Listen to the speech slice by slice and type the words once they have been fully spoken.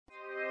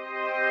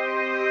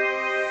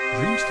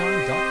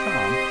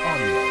dreamstime.com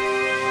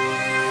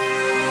audio.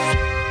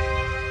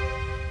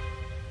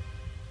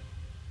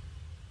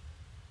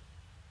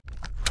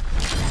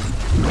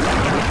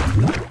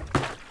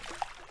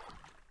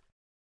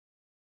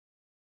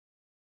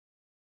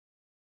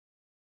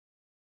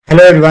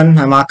 Hello everyone,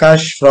 I'm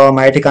Akash from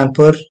IIT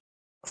Kanpur,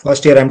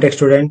 first year MTech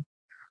student.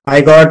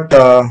 I got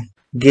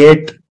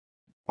GATE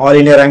All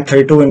India Rank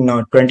 32 in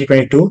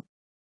 2022,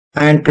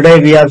 and today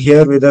we have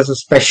here with us a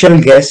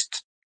special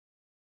guest,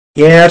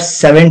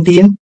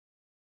 AR17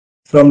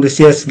 from this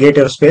year's GATE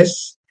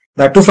Aerospace,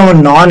 that too from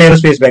a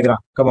non-aerospace background.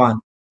 Come on,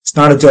 it's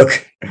not a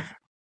joke.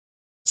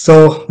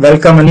 So,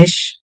 welcome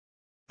Anish.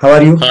 How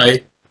are you?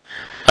 Hi,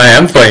 I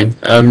am fine.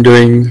 I'm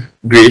doing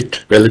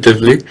great,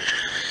 relatively.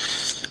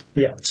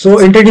 Yeah. So,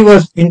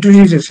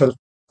 introduce yourself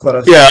for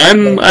us. Yeah,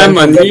 I'm Like, I'm tell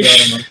us who you are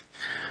and all. Anish.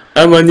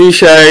 I'm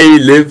Anish. I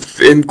live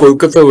in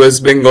Kolkata,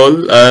 West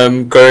Bengal.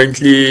 I'm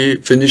currently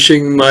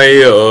finishing my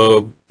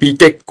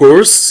BTech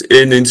course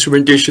in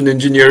instrumentation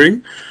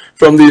engineering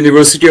from the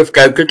University of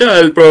Calcutta.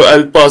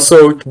 I'll pass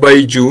out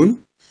by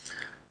June,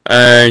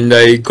 and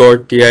I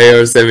got the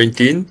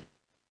IR17,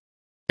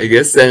 I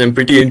guess, and I'm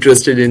pretty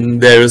interested in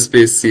the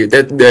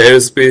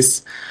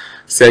aerospace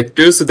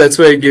sector. So that's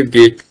why I give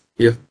GATE.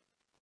 Yeah.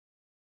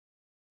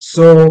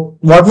 So,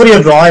 what were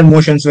your raw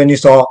emotions when you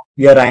saw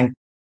your rank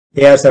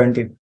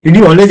AR17? Did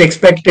you always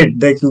expect it?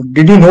 Did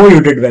you know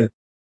you did well?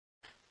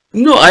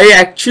 No,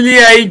 I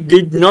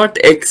did not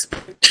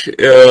expect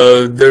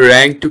the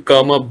rank to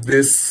come up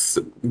this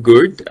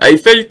good. I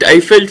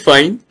felt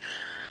fine.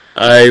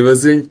 I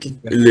wasn't.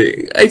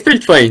 I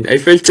felt fine. I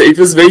felt it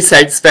was very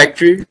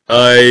satisfactory.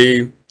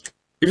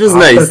 It was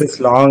After nice. this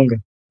long,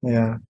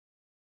 yeah.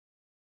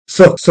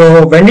 So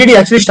when did you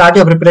actually start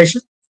your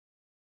preparation?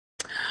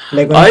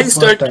 Like when I was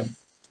the first start time?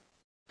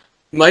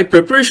 my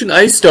preparation.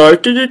 I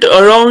started it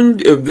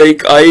around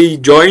like I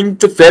joined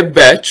the Feb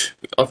batch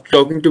after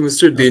talking to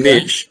Mr. Okay.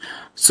 Dinesh.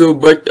 So,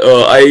 but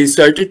I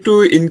started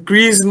to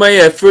increase my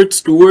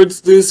efforts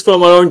towards this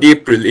from around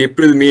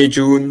April, May,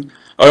 June,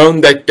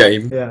 around that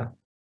time. Yeah.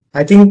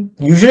 I think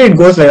usually it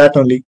goes like that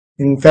only.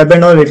 In Feb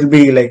and all, it'll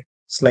be like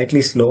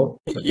slightly slow.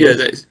 But Yeah, yes.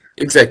 that's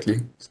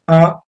exactly.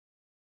 Uh,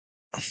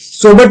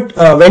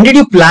 but when did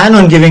you plan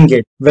on giving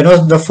gate? When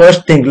was the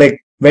first thing?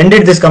 Like when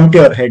did this come to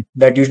your head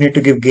that you need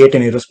to give gate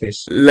in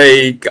aerospace?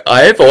 Like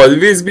I have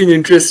always been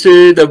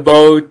interested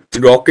about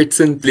rockets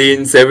and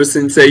planes ever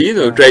since I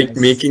tried Nice.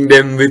 making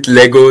them with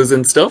Legos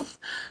and stuff.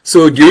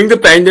 So during the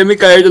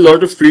pandemic, I had a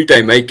lot of free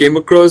time. I came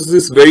across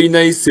this very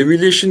nice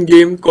simulation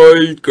game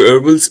called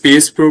Kerbal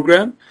Space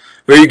Program,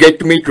 where you get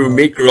to Oh,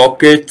 make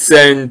rockets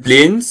and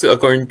planes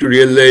according to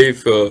real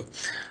life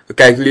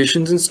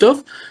calculations and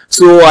stuff.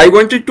 So I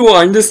wanted to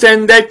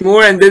understand that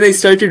more, and then I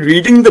started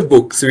reading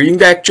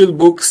the actual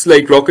books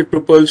like Rocket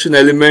Propulsion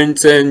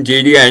Elements and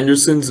J.D.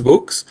 Anderson's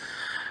books.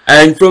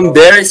 And from oh,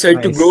 there, I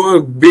started to nice. grow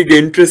a big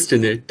interest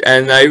in it.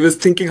 And I was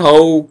thinking,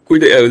 how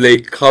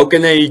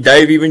can I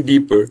dive even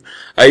deeper?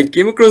 I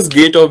came across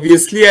GATE,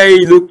 obviously. I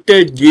looked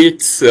at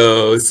GATE's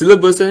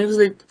syllabus and I was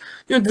like,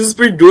 this is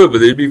pretty doable.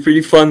 It'd be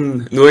pretty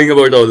fun knowing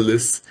about all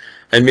this.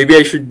 And maybe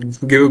I should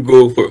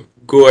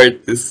go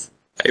at this.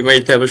 I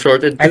might have a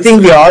shot at I this.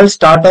 think we all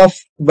start off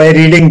by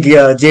reading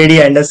JD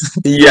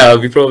Anderson. Yeah,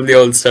 we probably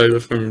all started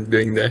from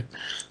doing that.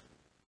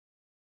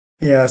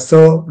 Yeah.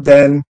 So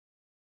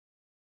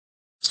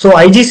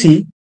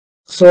IGC.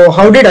 So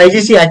how did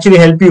IGC actually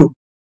help you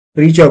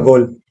reach your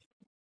goal?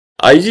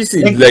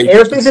 IGC, Like like,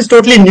 aerospace is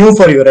totally new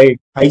for you, right?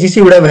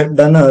 IGC would have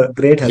done a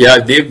great help. yeah,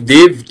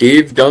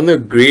 they've done a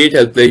great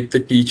help. Like the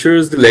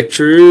teachers, the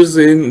lecturers,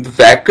 and the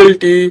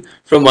faculty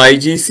from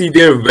IGC,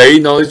 they're very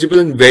knowledgeable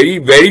and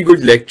very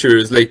good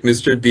lecturers. Like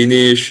Mr.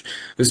 Dinesh,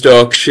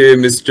 Mr. Akshay,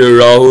 Mr.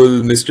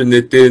 Rahul, Mr.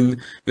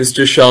 Nitin,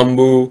 Mr.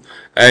 Shambhu,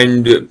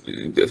 and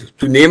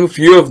to name a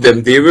few of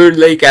them, they were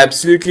like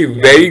absolutely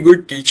Yeah. very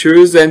good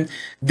teachers, and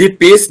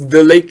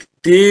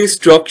they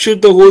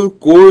structured the whole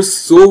course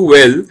so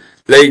well.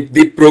 Like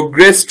they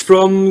progressed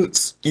from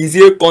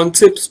easier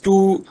concepts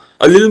to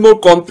a little more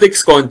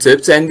complex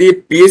concepts, and they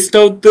paced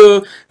out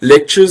the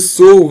lectures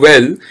so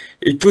well.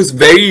 It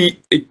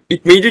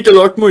made it a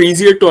lot more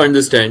easier to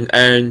understand,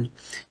 and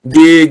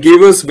they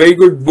gave us very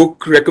good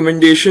book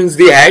recommendations.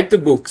 They had the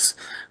books.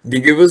 They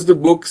gave us the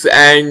books,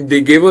 and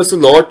they gave us a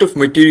lot of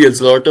materials,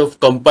 a lot of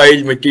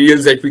compiled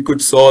materials that we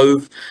could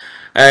solve.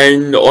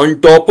 And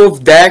on top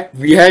of that,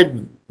 we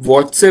had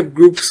WhatsApp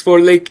groups for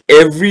like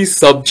every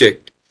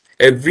subject,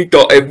 every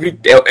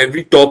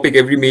topic,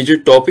 every major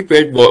topic. We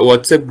had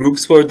WhatsApp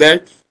groups for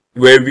that,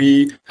 where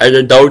we had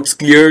our doubts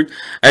cleared.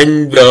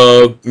 And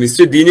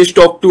Mr. Dinesh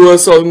talked to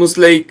us almost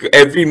like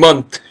every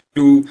month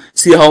to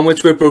see how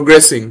much we're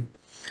progressing.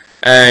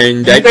 And And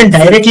you that can was,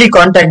 directly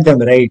contact them,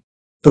 right?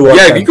 Through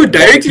yeah, we WhatsApp. could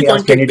directly Directly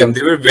ask any contact them. doubt.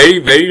 They were very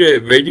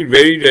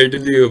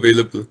readily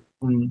available.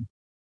 Mm.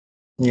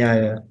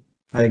 Yeah,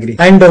 I agree.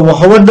 And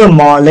how about the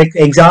like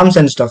exams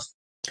and stuff?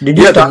 Did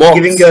you Yeah, the start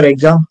giving mocks. your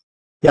exam?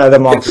 Yeah, the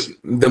Yeah, mocks.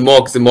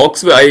 the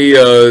mocks.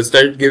 I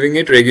started giving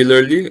it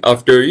regularly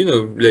after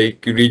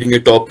like reading a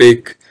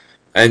topic,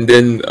 And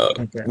then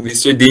Okay.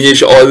 Mr.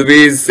 Dinesh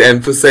always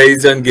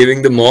emphasized on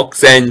giving the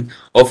mocks, and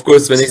of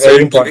course, when I It's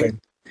very started giving, important.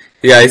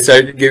 yeah, I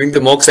started giving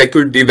the mocks, I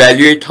could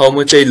evaluate how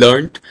much I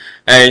learned.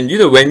 And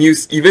when you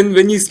even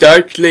when you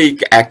start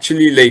like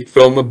actually like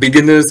from a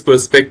beginner's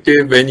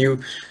perspective, when you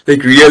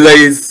like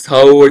realize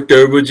how a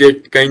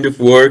turbojet kind of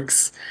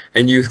works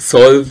and you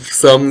solve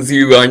sums,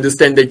 you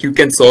understand that you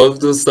can solve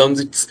those sums.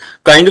 It's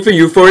kind of a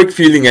euphoric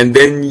feeling, and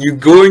then you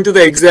go into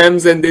the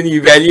exams and then you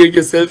evaluate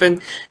yourself,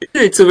 and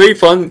it's a very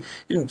fun.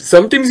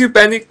 Sometimes you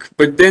panic,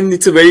 but then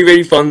it's a very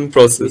very fun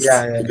process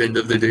Yeah, yeah. at the end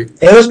of the day.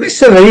 Aerospace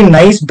is a very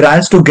nice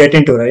branch to get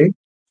into, right?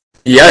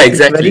 Yeah, Like it's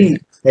exactly.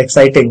 very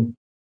exciting.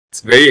 It's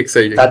very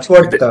exciting. That's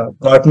what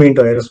got me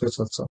into aerospace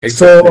also.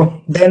 Exactly.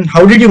 So then,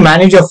 how did you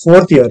manage your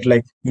fourth year?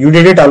 Like you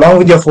did it along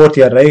with your fourth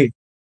year, right?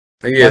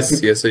 That Yes,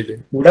 yes, I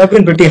did. would have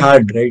been pretty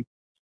hard, right?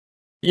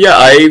 Yeah,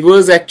 I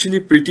was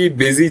actually pretty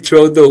busy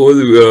throughout the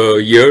whole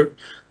year.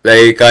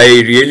 Like I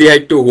really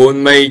had to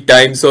hone my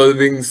time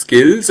solving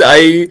skills.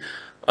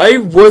 I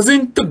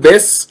wasn't the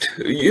best,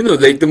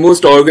 like the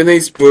most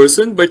organized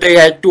person, but I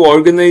had to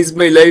organize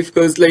my life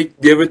because like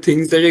there were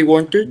things that I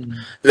wanted. Mm.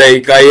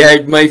 Like I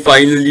had my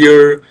final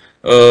year,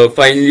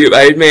 I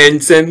had my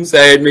NSEMs,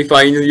 I had my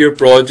final year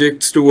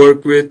projects to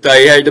work with. I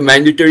had a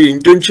mandatory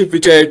internship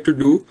which I had to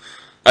do.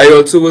 I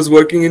also was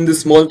working in the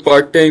small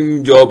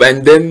part-time job,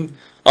 and then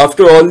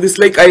after all this,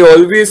 like I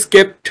always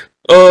kept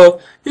a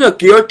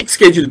chaotic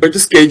schedule, but a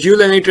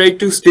schedule, and I tried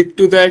to stick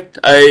to that.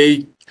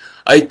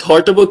 I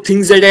thought about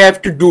things that I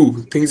have to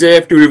do, things I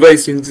have to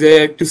revise, things I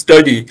have to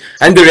study,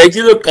 and the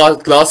regular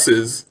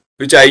classes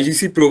which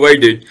IGC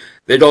provided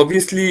that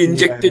obviously Yeah.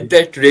 injected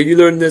that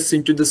regularness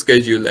into the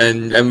schedule,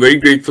 and I'm very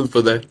grateful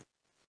for that.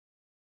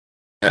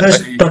 The I,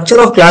 structure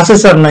of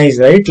classes are nice,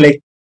 right? Like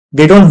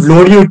they don't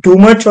load you too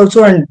much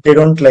also, and they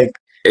don't like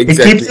it keeps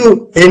exactly.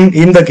 you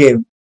in the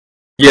game,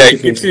 Yeah,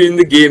 it keeps basically. you in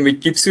the game.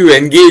 It keeps you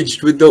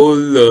engaged with the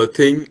whole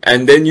thing,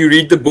 and then you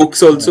read the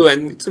books Yeah. also,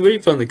 and it's a very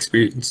fun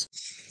experience.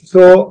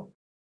 So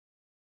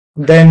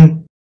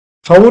then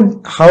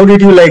how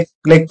did you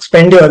like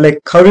spend your like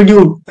how did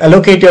you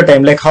allocate your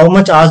time? Like how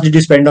much hours did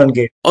you spend on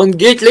Gate On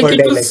Gate, like per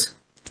day?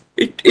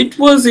 Like it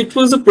was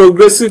a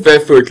progressive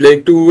effort.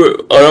 Like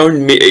to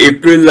around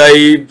April,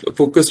 I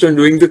focused on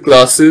doing the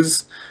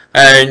classes,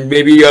 and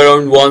maybe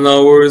around 1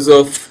 hours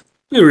of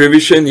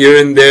revision here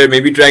and there.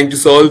 Maybe trying to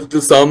solve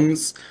the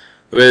sums.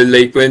 Well,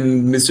 like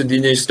when Mr.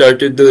 Dinesh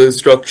started the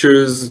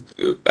structures,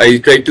 I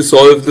tried to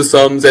solve the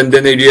sums, and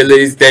then I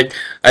realized that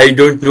I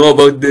don't know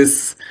about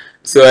this,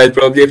 so I'll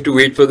probably have to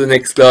wait for the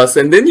next class.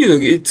 And then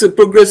it's a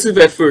progressive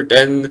effort,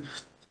 and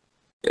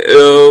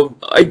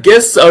I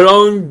guess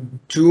around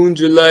June,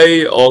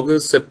 July,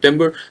 August,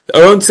 September.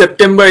 Around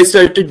September, I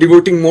started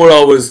devoting more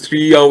hours,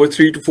 3 hours,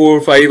 3 to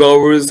 4, 5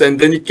 hours, and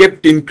then it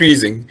kept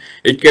increasing.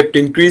 It kept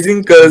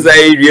increasing because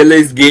I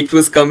realized GATE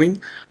was coming.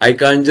 I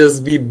can't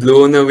just be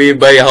blown away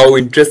by how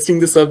interesting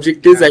the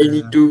subject is. I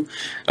need to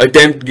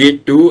attempt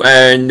GATE too,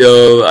 and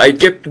I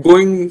kept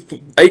going.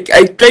 I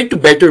tried to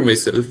better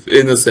myself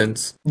in a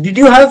sense. did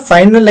you have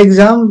final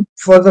exam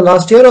for the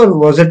last year, or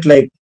was it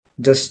like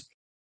just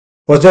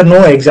was there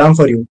no exam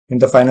for you in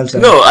the final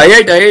sem? No, I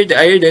had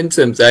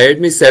NSEMs. I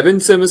had my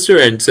seventh semester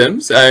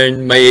NSEMs,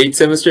 and my eighth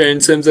semester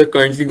NSEMs are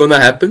currently gonna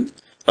happen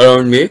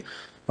around May.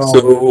 Oh,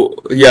 So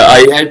yeah,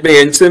 I had my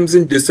NSEMs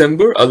in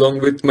December along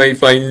with my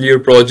final year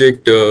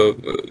project,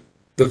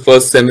 the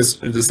first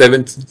semester, the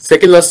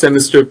second last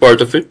semester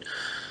part of it.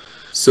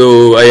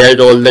 So I had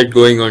all that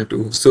going on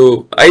too.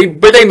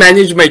 But I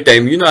managed my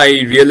time. I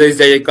realized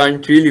that I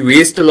can't really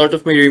waste a lot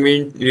of my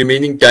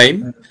remaining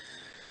time.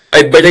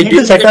 But you I need to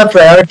didn't set get. up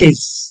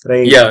priorities,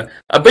 right? Yeah,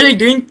 but I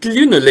didn't,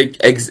 like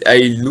I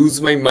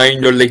lose my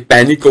mind or like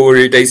panic over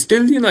it. I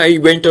still, I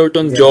went out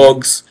on Yeah.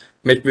 jogs,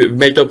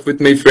 met up with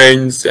my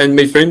friends, and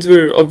my friends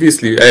were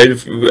obviously I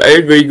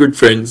had very good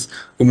friends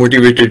who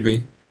motivated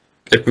me,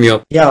 kept me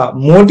up. Yeah,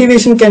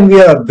 motivation can be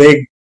a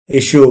big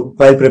issue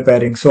while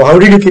preparing. So how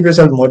did you keep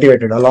yourself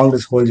motivated along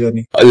this whole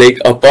journey? Like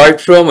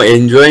apart from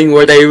enjoying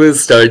what I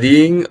was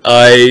studying,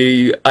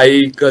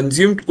 I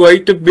consumed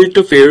quite a bit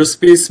of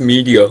aerospace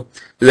media,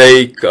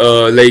 like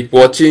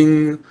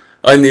watching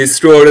an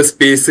ISRO or a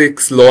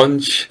SpaceX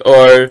launch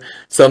or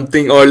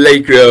something, or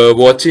like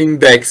watching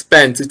The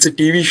Expanse. It's a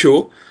TV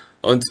show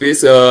on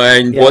space,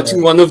 and Yeah, yeah,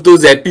 watching one of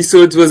those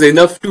episodes was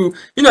enough to,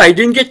 I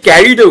didn't get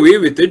carried away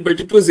with it, but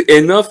it was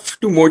enough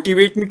to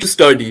motivate me to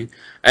study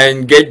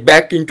and get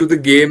back into the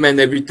game and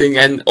everything.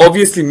 And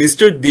obviously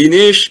Mr.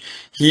 Dinesh,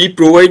 he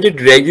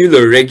provided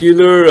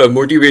regular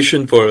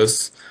motivation for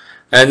us.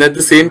 And at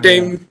the same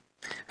yeah, time,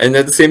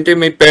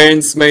 my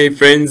parents, my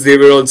friends, they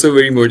were also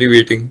very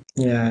motivating.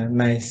 yeah,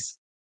 nice.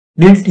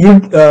 Did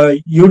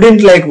you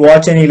didn't like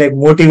watch any like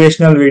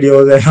motivational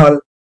videos and all?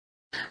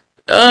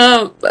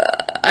 Uh,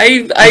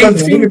 I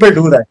Because many think, people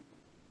do that.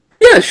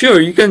 yeah,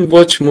 sure, you can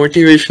watch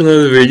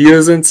motivational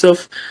videos and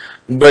stuff.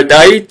 But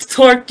I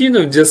thought,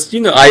 just,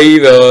 I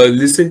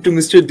listened to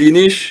Mr.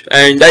 Dinesh,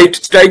 and I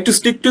tried to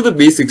stick to the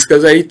basics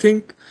because I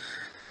think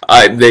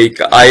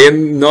I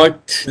am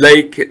not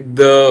like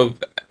the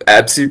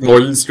absolute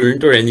model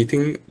student or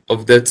anything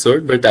of that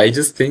sort, but I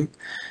just think,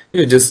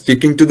 just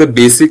sticking to the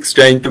basics,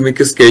 trying to make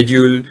a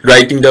schedule,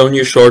 writing down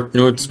your short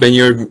notes when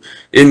you're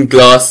in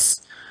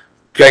class,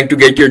 trying to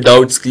get your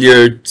doubts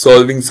cleared,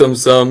 solving some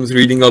sums,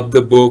 reading up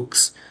the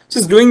books,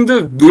 just doing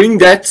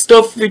that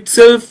stuff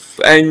itself,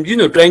 and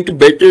trying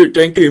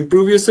to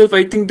improve yourself.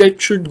 I think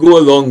that should go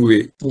a long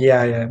way.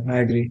 Yeah, yeah, I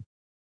agree.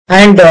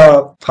 And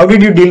how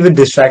did you deal with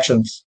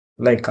distractions?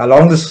 Like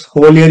along this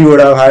whole year, you would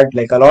have had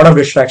like a lot of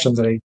distractions,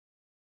 right?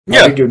 How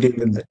Yeah, did you deal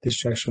with the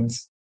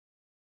distractions?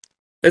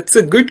 that's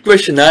a good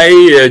question.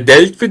 I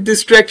dealt with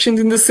distractions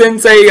in the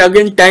sense I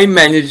again time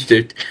managed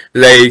it.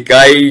 Like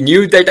I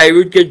knew that I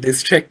would get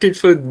distracted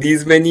for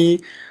these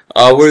many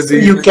hours, So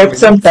these you many kept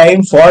some minutes.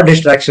 time for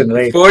distraction,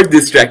 right? For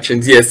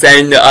distractions, yes.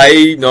 And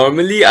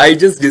I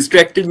just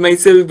distracted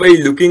myself by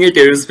looking at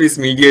aerospace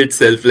media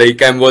itself.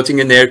 Like I'm watching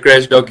an air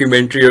crash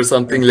documentary or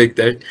something Yeah. like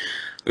that,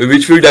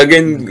 which would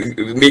again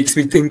makes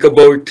me think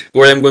about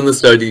what I'm going to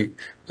study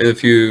in a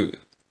few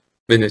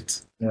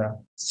minutes. Yeah.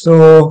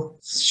 So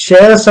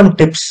share some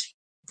tips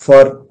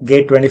for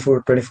GATE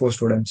 24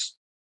 students.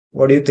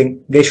 What do you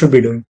think they should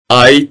be doing?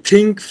 I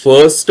think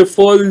first of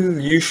all,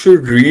 you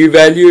should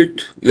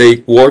reevaluate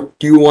like what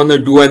you want to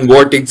do and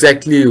what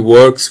exactly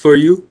works for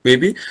you,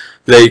 maybe.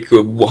 Like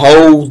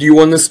how do you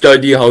want to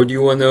study? How do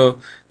you want to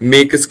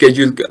make a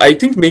schedule? I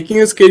think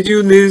making a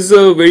schedule is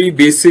a very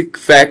basic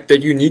fact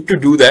that you need to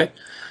do that.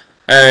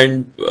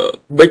 And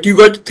but you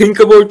got to think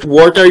about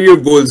what are your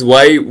goals,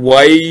 why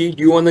do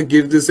you want to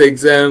give this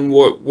exam,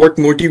 what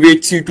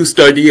motivates you to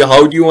study,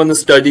 how do you want to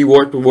study,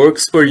 what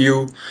works for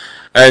you,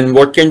 and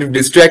what kind of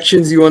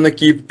distractions you want to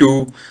keep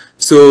to.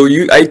 So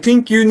I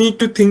think you need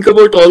to think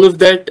about all of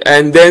that,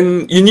 and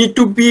then you need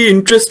to be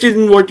interested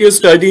in what you're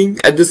studying.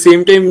 At the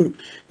same time, you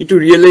need to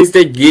realize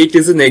that GATE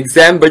is an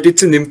exam, but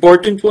it's an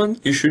important one.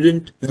 You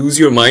shouldn't lose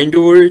your mind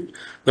over it,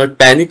 not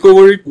panic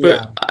over it. But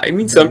Yeah, I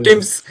mean, very well.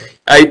 sometimes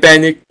I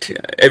panicked,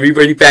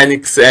 everybody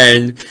panics,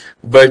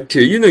 but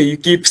you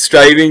keep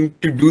striving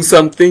to do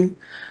something,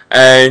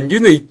 and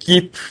you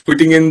keep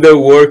putting in the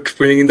work,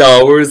 putting in the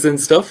hours and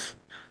stuff.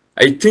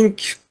 I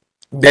think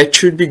that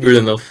should be good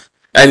enough.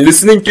 And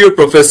listening to your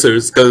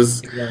professors,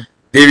 because Yeah,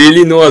 they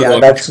really know a yeah,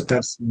 lot. that's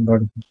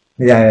important.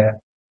 Yeah, yeah.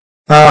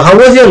 Yeah. How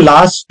was your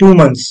last 2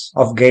 months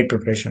of GATE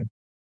preparation?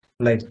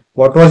 Like,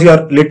 what was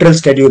your literal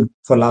schedule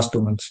for last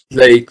 2 months?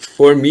 Like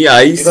for me,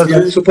 I Because that's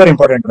still super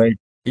important, right?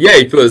 Yeah,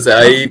 it was.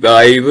 I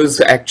was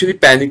actually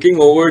panicking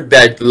over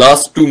that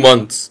last 2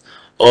 months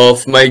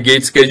of my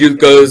gate schedule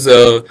because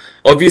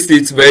obviously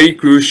it's very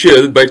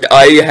crucial. But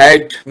I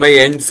had my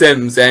end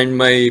sems and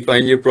my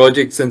final year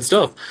projects and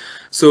stuff.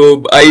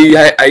 So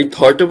I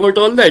thought about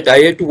all that. I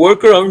had to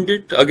work around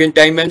it. Again,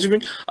 time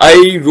management.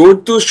 I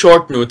wrote those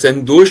short notes,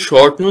 and those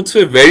short notes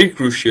were very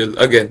crucial.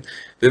 Again,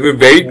 they were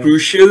very Yeah.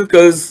 crucial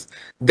because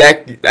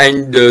that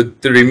and the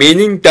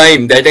remaining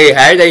time that I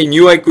had, I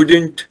knew I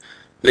couldn't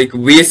like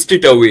waste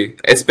it away,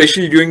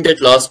 especially during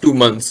that last 2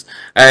 months.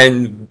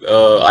 And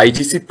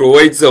IGC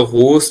provides a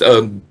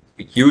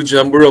huge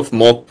number of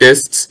mock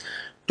tests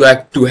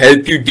to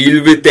help you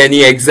deal with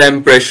any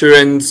exam pressure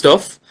and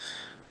stuff.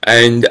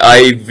 And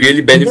I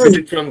really Did you,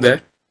 benefited from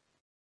that.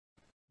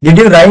 did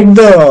you write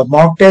the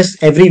mock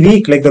test every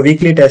week, like the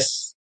weekly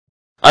tests?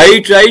 I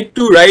tried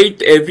to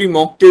write every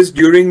mock test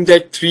during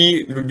that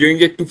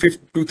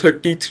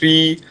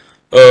 233,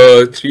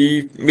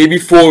 maybe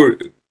four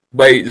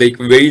by like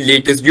very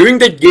latest during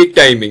that gate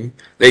timing,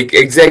 like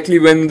exactly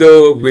when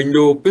the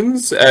window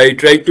opens. I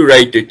tried to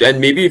write it, and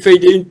maybe if I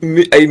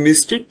didn't, I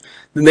missed it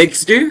the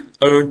next day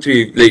around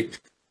three. Like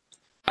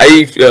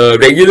I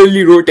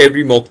regularly wrote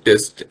every mock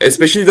test,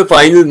 especially the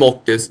final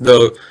mock test,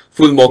 the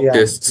full mock Yeah,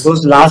 tests.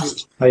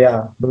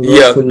 yeah, those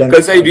Yeah, full length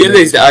because I exams.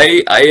 realized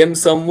I am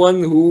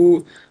someone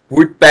who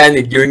would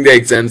panic during the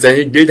exams, and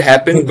it did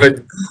happen.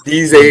 But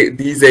these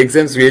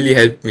exams really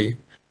helped me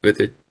with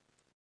it.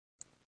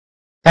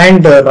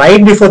 And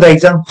right before the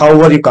exam, how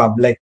were you calm?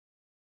 Like,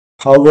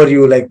 how were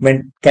you like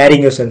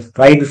carrying yourself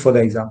right before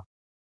the exam?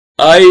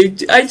 I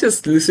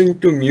just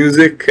listened to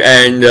music,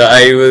 and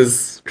I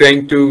was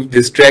trying to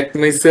distract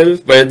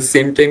myself, but at the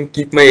same time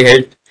keep my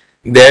head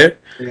there,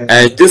 Yeah.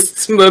 and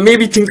just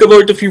maybe think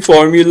about a few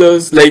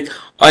formulas. Like,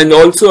 and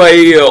also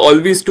I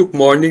always took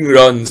morning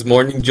runs,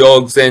 morning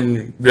jogs,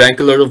 and drank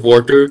a lot of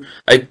water.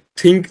 I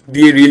think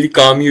they really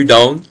calm you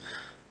down.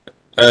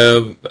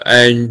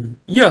 And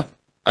yeah,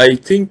 I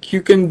think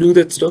you can do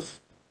that stuff.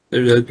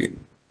 That will help you.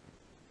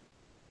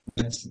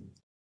 Yes.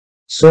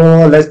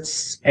 So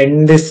let's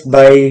end this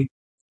by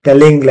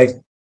telling like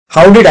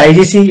how did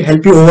IGC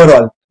help you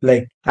overall?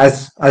 Like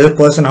as a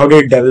person, how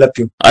did it develop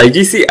you?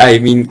 IGC, I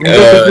mean, I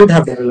guess it would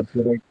have developed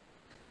you, right?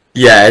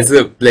 yeah, as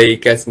an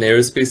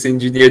aerospace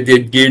engineer, they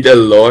did a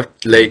lot.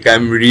 Like,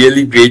 I'm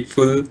really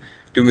grateful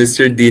to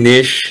Mr.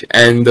 Dinesh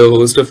and the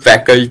host of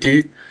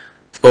faculty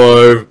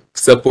for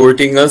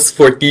supporting us,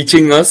 for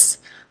teaching us.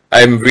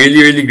 I'm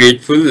really, really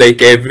grateful.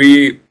 Like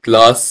every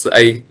class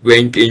I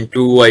went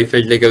into, I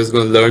felt like I was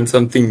going to learn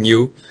something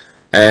new,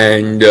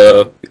 and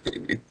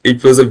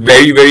it was a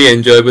very, very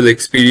enjoyable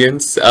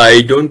experience.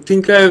 I don't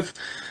think I've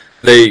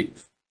like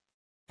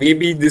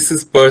maybe this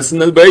is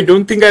personal, but I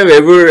don't think I've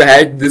ever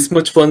had this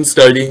much fun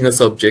studying a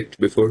subject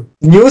before.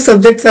 New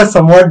subjects are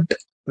somewhat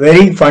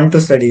very fun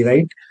to study,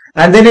 right?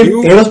 And then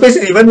You aerospace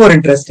is even more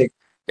interesting.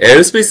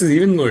 Aerospace is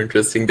even more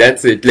interesting.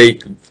 That's it.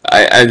 Like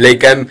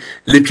I'm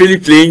literally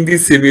playing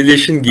these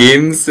simulation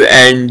games,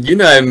 and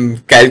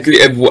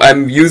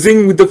I'm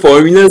using the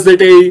formulas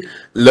that I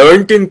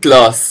learned in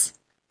class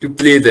to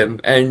play them,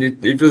 and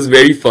it was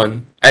very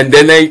fun. And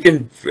then I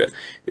can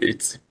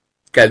it's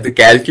the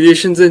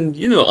calculations and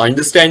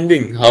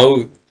understanding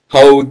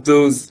how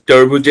those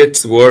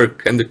turbojets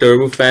work and the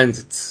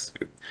turbofans.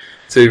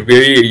 It's a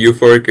very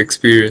euphoric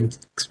experience.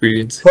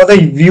 For the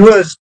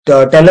viewers,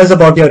 tell us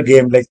about your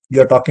game, like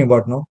you're talking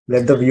about, no?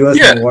 Let the viewers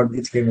know Yeah. what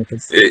which game it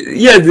is.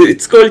 Yeah,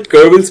 it's called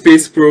Kerbal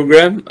Space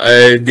Program.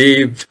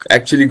 They've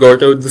actually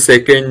got out the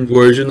second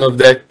version of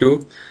that too.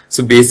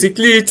 So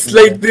basically, it's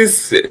Okay. like this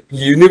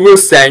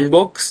universe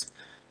sandbox.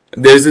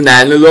 There's an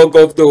analog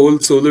of the whole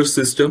solar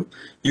system.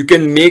 You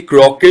can make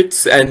rockets,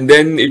 and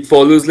then it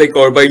follows like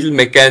orbital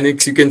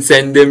mechanics. You can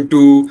send them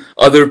to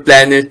other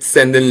planets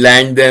and then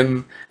land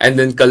them and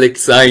then collect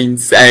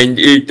signs. And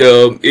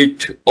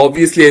it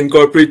obviously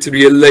incorporates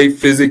real life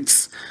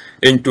physics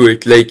into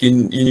it. Like you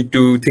need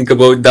to think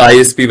about the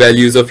ISP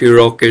values of your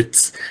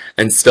rockets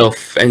and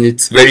stuff. And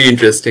it's very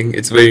interesting.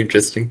 It's very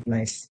interesting.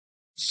 Nice.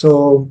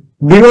 So,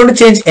 do you want to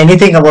change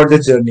anything about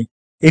this journey?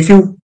 If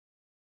you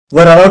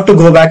were allowed to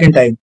go back in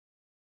time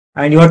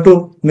and you had to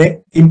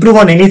improve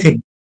on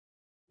anything,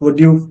 would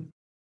you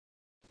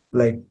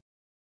like?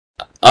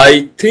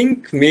 I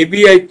think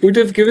maybe I could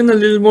have given a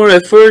little more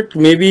effort.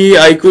 Maybe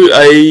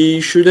I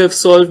should have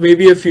solved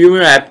maybe a few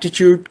more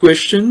aptitude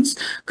questions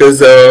because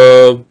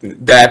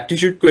the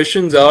aptitude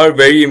questions are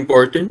very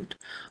important.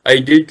 I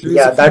did lose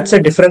Yeah, a that's few.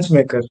 a difference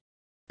maker.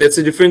 That's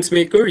a difference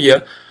maker,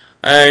 yeah.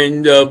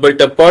 And but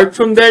apart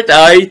from that,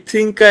 I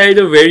think I had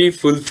a very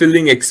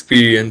fulfilling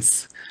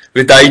experience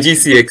with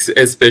IGC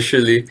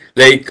especially.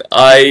 Like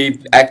I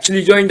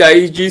actually joined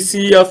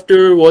IGC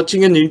after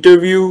watching an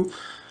interview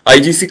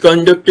IGC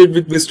conducted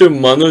with Mr.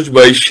 Manoj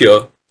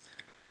Vaishya,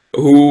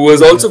 who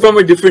was also Okay. from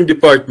a different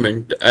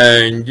department,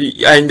 and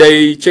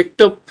I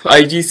checked up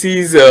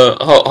IGC's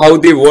how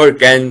they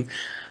work, and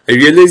I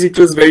realized it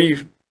was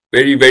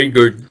very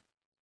good.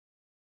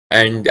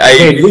 And I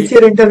Wait, which really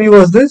year interview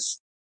was this?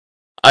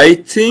 I Was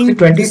it think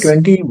this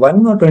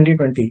 2021 or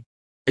 2020?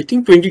 I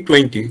think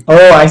 2020.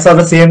 Oh, I saw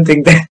the same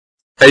thing there.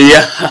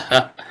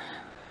 Yeah.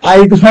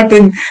 I got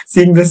in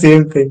seeing the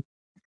same thing.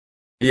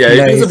 Yeah,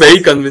 it was a very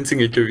Nice.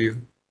 convincing interview.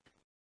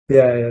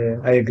 Yeah,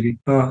 I agree.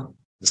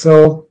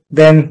 So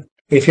then,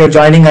 if you're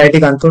joining IIT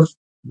Kanpur,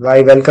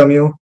 I welcome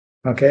you.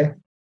 Okay,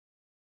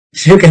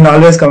 you can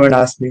always come and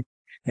ask me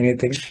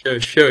anything.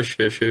 Sure. It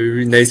would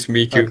be nice to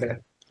meet you. Okay,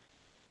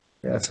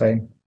 yeah, that's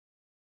fine.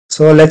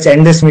 So let's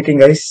end this meeting,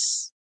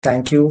 guys.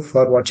 Thank you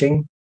for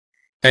watching.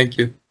 Thank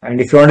you.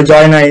 And if you want to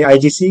join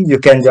IGC, you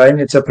can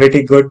join. It's a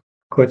pretty good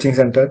coaching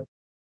center.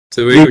 It's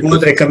a very We good both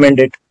question. recommend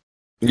it.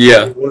 We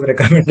Yeah. both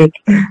recommend it.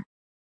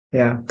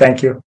 Yeah,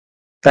 thank you.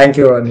 Thank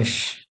you, Anish.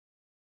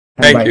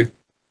 And Thank bye. you.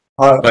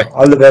 Bye.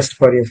 All the best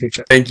for your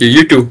future. Thank you.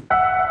 You too.